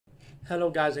Hello,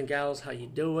 guys and gals. How you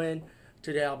doing?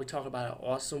 Today I'll be talking about an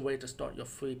awesome way to start your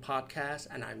free podcast,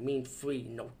 and I mean free.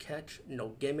 No catch, no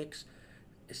gimmicks.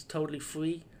 It's totally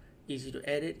free, easy to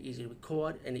edit, easy to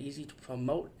record, and easy to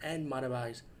promote and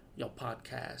monetize your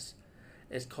podcast.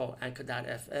 It's called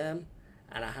Anchor.fm,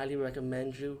 and I highly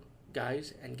recommend you,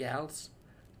 guys and gals,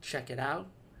 check it out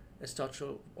and start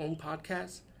your own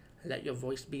podcast and let your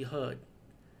voice be heard.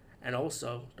 And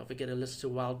also, don't forget to listen to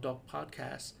Wild Dog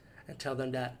Podcast and tell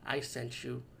them that I sent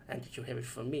you and that you hear it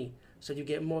from me. So you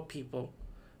get more people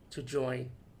to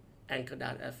join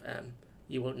Anchor.fm.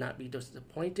 You will not be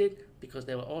disappointed because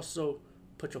they will also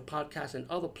put your podcast in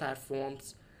other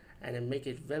platforms and then make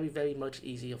it very, very much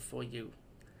easier for you.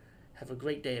 Have a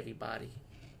great day, everybody.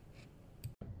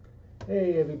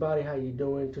 Hey, everybody, how you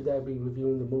doing? Today I'll be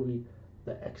reviewing the movie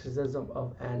The Exorcism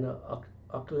of Anna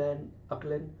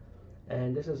Ecklund.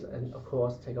 And this is, and of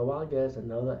course, take a wild guess,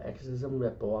 another exorcism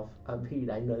ripoff. I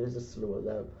know there's a slew of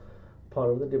them.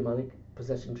 Part of the demonic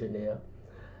possession genre.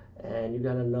 And you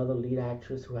got another lead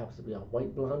actress who happens to be a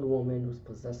white blonde woman who's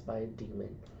possessed by a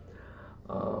demon.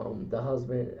 The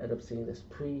husband ended up seeing this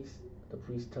priest. The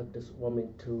priest took this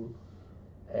woman to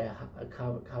a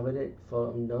covenant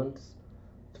for nuns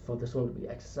for this woman to be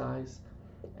exorcised.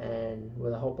 And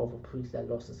with the help of a priest that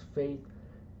lost his faith,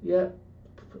 yeah,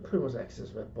 pretty much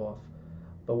exorcism ripoff.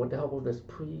 But with the help of this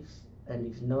priest and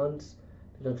these nuns,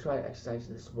 they're gonna try to exorcise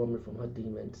this woman from her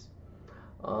demons.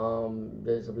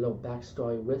 There's a little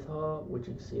backstory with her, which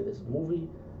you can see in this movie,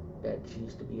 that she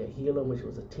used to be a healer when she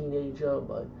was a teenager,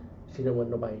 but she didn't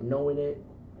want nobody knowing it.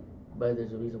 But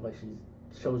there's a reason why she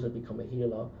chose to become a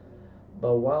healer.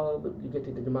 But while you get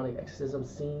to the demonic exorcism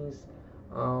scenes,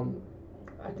 I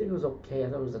think it was okay. I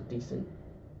thought it was a decent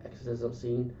exorcism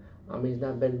scene. I mean, it's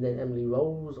not better than Emily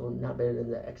Rose or not better than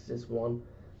the Exorcist one,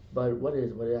 but what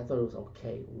is what? I thought it was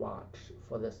okay. Watch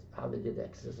for this how they did the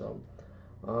exorcism.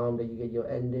 Then you get your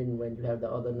ending when you have the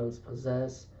other nuns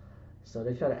possessed. So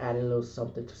they try to add a little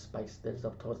something to spice things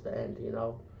up towards the end, you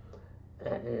know.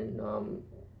 And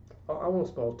I won't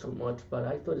spoil too much, but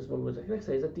I thought this movie was, like I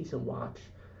say, it's a decent watch,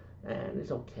 and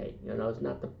it's okay. You know, it's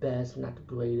not the best, not the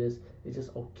greatest. It's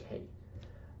just okay.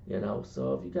 You know,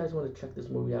 so if you guys want to check this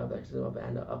movie out, The Exorcism of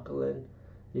Anna Ecklund,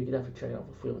 you can definitely check it out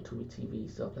for free on Tubi TV.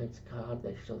 So thanks God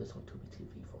they show this on Tubi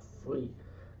TV for free,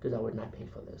 because I would not pay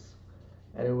for this.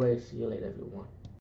 Anyway, see you later, everyone.